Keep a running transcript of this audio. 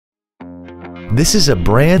This is a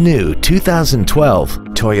brand new 2012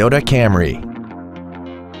 Toyota Camry.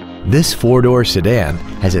 This four-door sedan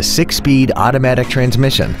has a 6-speed automatic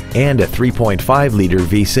transmission and a 3.5-liter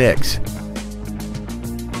V6.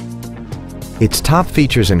 Its top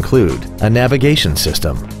features include a navigation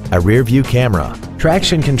system, a rear-view camera,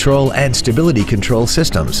 traction control and stability control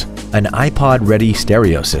systems, an iPod-ready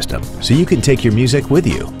stereo system so you can take your music with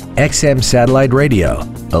you, XM satellite radio,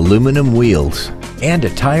 aluminum wheels, and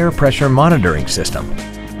a tire pressure monitoring system.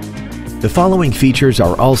 The following features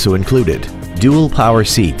are also included: dual power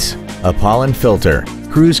seats, a pollen filter,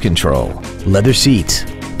 cruise control, leather seats,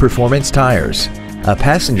 performance tires, a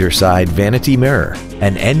passenger side vanity mirror,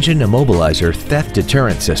 an engine immobilizer theft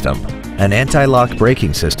deterrent system, an anti-lock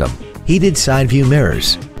braking system, heated side view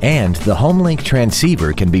mirrors, and the HomeLink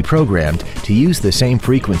transceiver can be programmed to use the same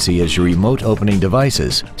frequency as your remote opening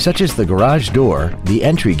devices, such as the garage door, the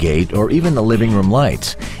entry gate, or even the living room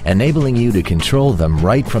lights, enabling you to control them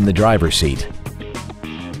right from the driver's seat.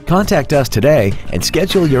 Contact us today and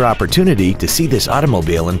schedule your opportunity to see this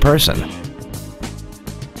automobile in person.